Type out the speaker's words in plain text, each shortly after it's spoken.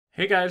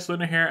Hey guys,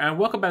 Luna here, and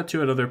welcome back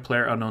to another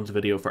PlayerUnknown's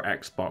video for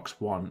Xbox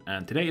One,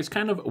 and today is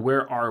kind of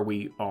where are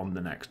we on the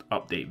next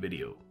update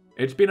video.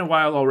 It's been a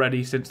while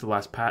already since the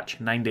last patch,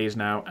 9 days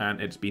now, and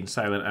it's been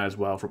silent as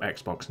well from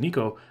Xbox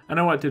Nico,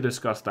 and I wanted to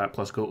discuss that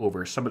plus go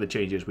over some of the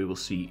changes we will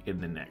see in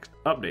the next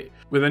update,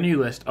 with a new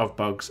list of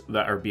bugs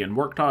that are being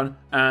worked on,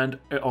 and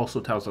it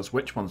also tells us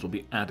which ones will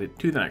be added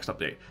to the next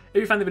update.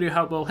 If you find the video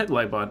helpful, hit the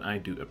like button, I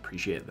do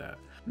appreciate that.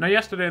 Now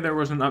yesterday there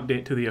was an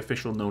update to the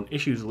official known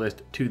issues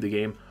list to the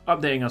game,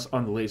 updating us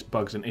on the latest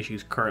bugs and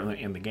issues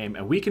currently in the game,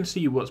 and we can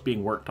see what's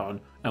being worked on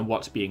and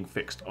what's being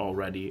fixed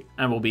already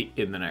and will be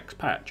in the next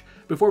patch.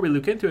 Before we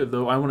look into it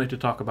though, I wanted to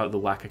talk about the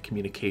lack of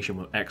communication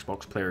with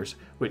Xbox players,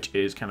 which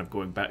is kind of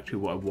going back to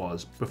what it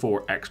was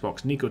before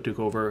Xbox Nico took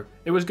over.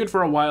 It was good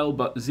for a while,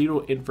 but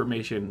zero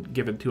information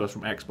given to us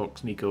from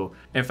Xbox Nico.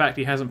 In fact,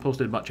 he hasn't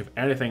posted much of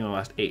anything in the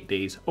last 8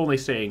 days, only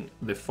saying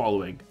the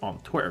following on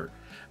Twitter.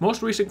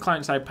 Most recent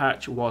client-side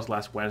patch was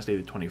last Wednesday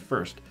the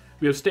 21st.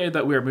 We have stated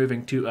that we are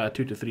moving to a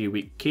 2 to 3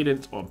 week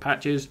cadence on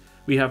patches.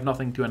 We have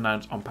nothing to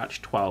announce on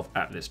patch 12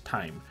 at this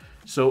time.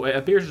 So it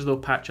appears as though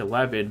patch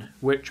 11,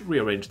 which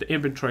rearranged the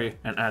inventory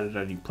and added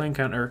a new plane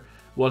counter,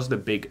 was the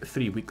big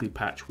 3 weekly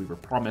patch we were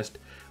promised,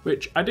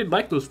 which I did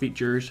like those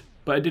features,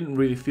 but it didn't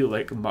really feel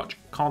like much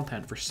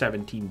content for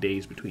 17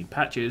 days between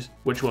patches,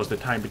 which was the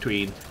time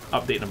between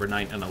update number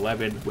 9 and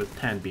 11, with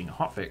 10 being a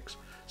hotfix.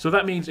 So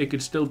that means it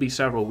could still be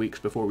several weeks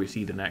before we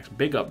see the next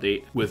big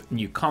update with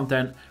new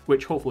content,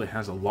 which hopefully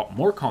has a lot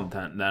more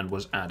content than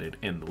was added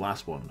in the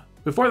last one.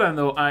 Before then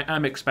though, I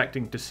am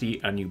expecting to see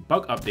a new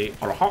bug update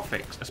or a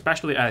hotfix,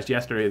 especially as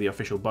yesterday the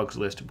official bugs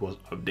list was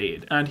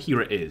updated, and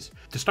here it is.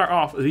 To start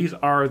off, these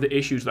are the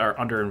issues that are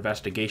under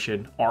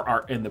investigation or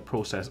are in the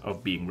process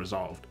of being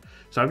resolved.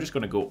 So I'm just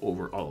going to go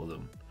over all of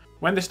them.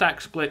 When the stack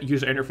split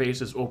user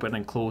interface is open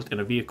and closed in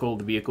a vehicle,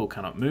 the vehicle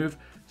cannot move,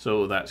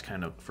 so that's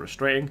kind of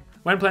frustrating.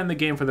 When playing the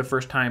game for the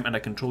first time and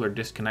a controller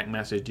disconnect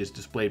message is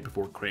displayed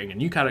before creating a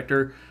new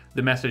character,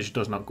 the message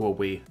does not go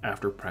away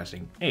after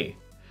pressing A.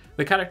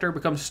 The character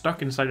becomes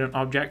stuck inside an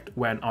object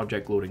when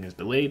object loading is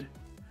delayed.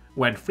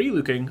 When free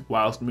looking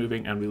whilst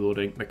moving and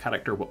reloading, the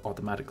character will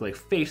automatically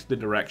face the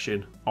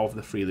direction of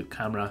the free look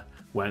camera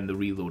when the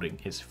reloading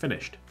is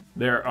finished.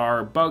 There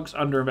are bugs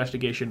under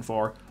investigation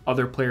for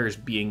other players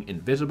being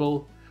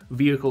invisible,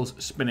 vehicles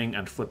spinning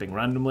and flipping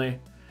randomly.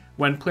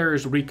 When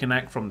players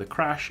reconnect from the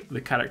crash,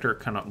 the character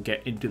cannot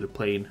get into the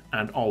plane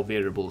and all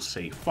variables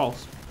say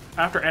false.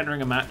 After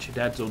entering a match,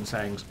 dead zone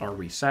settings are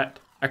reset.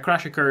 A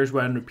crash occurs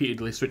when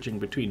repeatedly switching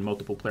between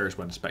multiple players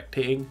when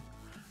spectating.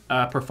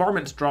 A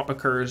performance drop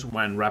occurs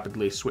when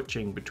rapidly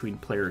switching between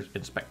players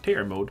in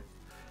spectator mode.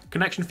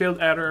 Connection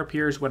failed error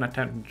appears when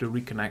attempting to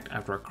reconnect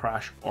after a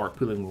crash or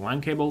pulling the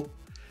LAN cable.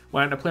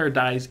 When a player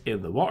dies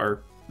in the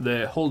water,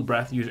 the hold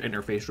breath user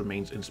interface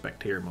remains in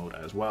spectator mode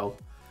as well.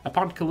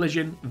 Upon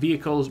collision,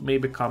 vehicles may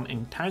become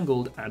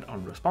entangled and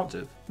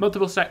unresponsive.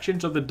 Multiple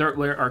sections of the dirt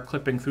layer are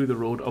clipping through the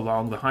road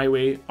along the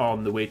highway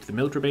on the way to the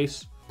military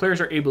base. Players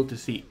are able to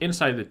see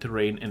inside the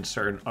terrain in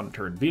certain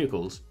unturned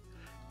vehicles.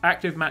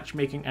 Active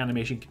matchmaking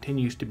animation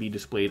continues to be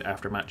displayed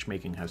after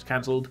matchmaking has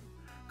cancelled.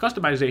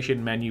 Customization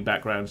menu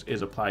backgrounds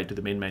is applied to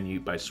the main menu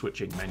by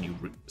switching menu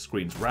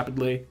screens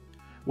rapidly.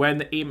 When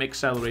the aim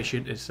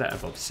acceleration is set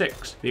above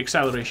 6, the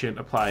acceleration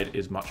applied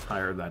is much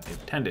higher than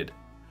intended.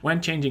 When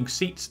changing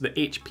seats, the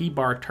HP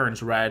bar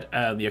turns red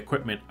and the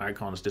equipment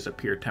icons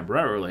disappear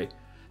temporarily.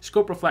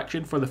 Scope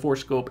reflection for the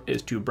forescope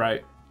is too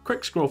bright.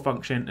 Quick scroll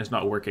function is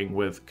not working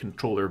with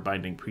controller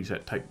binding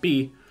preset type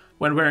B.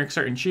 When wearing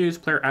certain shoes,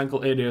 player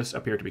ankle areas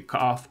appear to be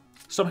cut off.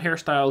 Some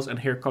hairstyles and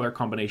hair color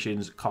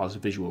combinations cause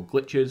visual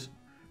glitches.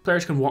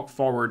 Players can walk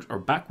forwards or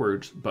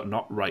backwards, but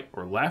not right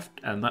or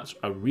left, and that's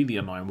a really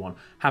annoying one.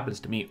 Happens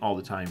to me all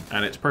the time,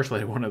 and it's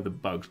personally one of the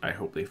bugs I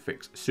hope they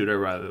fix sooner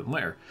rather than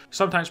later.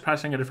 Sometimes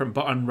pressing a different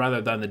button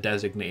rather than the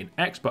designated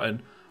X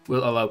button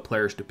will allow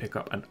players to pick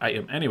up an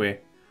item anyway.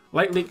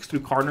 Light leaks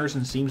through corners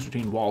and seams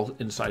between walls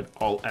inside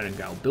all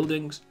Erangel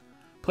buildings.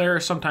 Player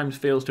sometimes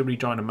fails to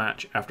rejoin a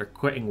match after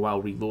quitting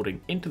while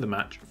reloading into the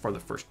match for the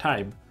first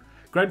time.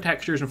 Ground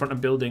textures in front of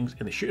buildings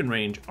in the shooting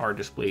range are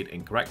displayed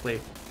incorrectly.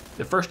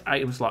 The first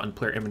item slot in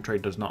player inventory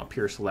does not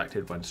appear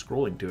selected when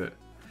scrolling to it.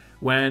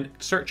 When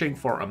searching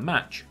for a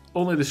match,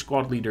 only the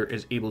squad leader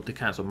is able to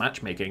cancel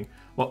matchmaking,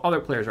 while other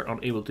players are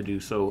unable to do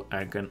so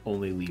and can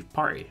only leave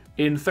party.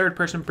 In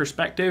third-person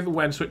perspective,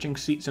 when switching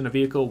seats in a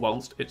vehicle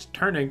whilst it's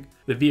turning,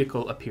 the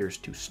vehicle appears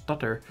to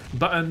stutter.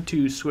 Button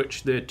to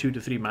switch the 2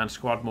 to 3 man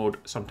squad mode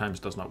sometimes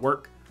does not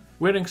work.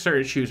 Wearing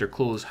certain shoes or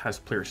clothes has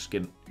player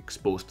skin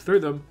exposed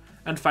through them.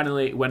 And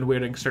finally, when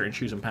wearing certain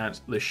shoes and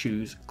pants, the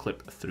shoes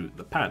clip through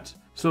the pants.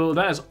 So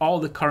that is all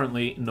the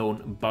currently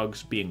known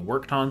bugs being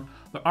worked on.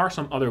 There are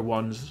some other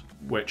ones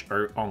which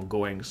are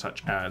ongoing,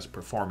 such as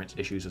performance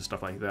issues and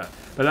stuff like that.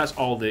 But that's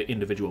all the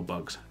individual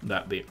bugs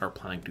that they are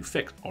planning to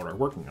fix or are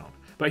working on.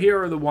 But here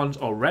are the ones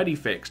already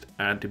fixed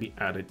and to be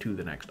added to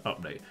the next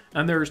update.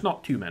 And there's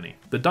not too many.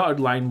 The dotted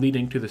line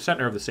leading to the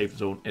center of the safe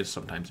zone is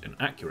sometimes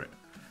inaccurate.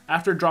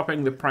 After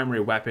dropping the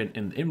primary weapon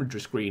in the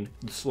inventory screen,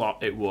 the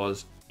slot it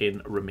was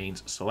in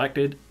remains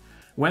selected.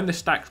 When the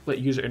stack split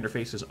user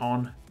interface is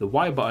on, the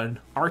Y button,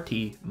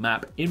 RT,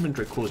 map,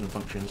 inventory closing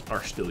functions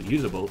are still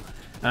usable,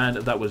 and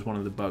that was one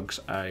of the bugs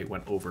I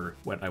went over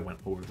when I went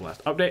over the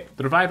last update.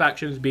 The revive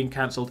action is being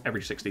cancelled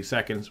every 60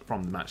 seconds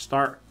from the match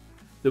start.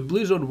 The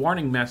blue zone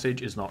warning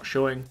message is not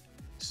showing.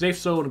 Safe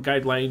zone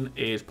guideline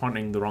is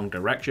pointing the wrong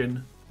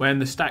direction. When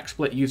the stack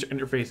split user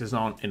interface is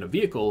on in a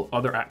vehicle,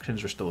 other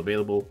actions are still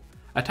available.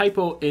 A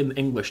typo in the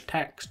English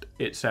text,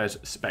 it says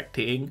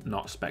spectating,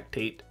 not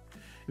spectate.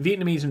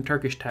 Vietnamese and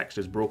Turkish text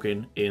is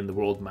broken in the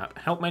world map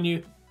help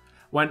menu.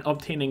 When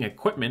obtaining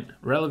equipment,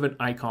 relevant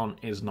icon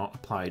is not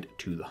applied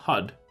to the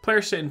HUD.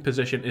 Player sitting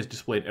position is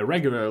displayed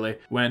irregularly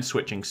when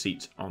switching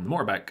seats on the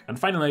motorbike. And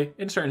finally,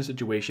 in certain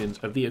situations,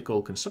 a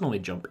vehicle can suddenly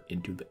jump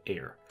into the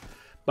air.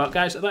 But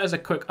guys, that is a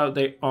quick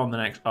update on the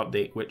next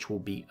update, which will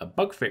be a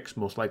bug fix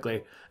most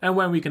likely, and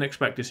when we can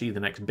expect to see the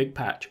next big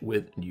patch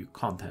with new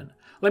content.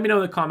 Let me know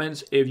in the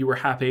comments if you were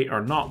happy or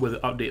not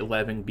with update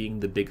 11 being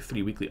the big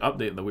 3 weekly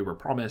update that we were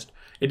promised.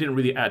 It didn't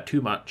really add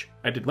too much.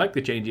 I did like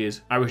the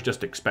changes, I was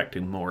just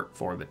expecting more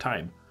for the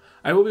time.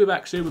 I will be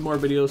back soon with more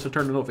videos, so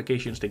turn on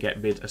notifications to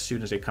get vids as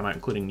soon as they come out,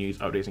 including news,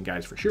 updates, and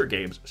guides for short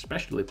games,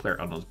 especially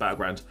PlayerUnknown's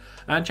Battlegrounds.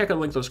 And check out the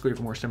links on the screen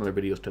for more similar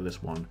videos to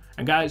this one.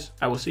 And guys,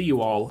 I will see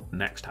you all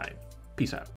next time. Peace out.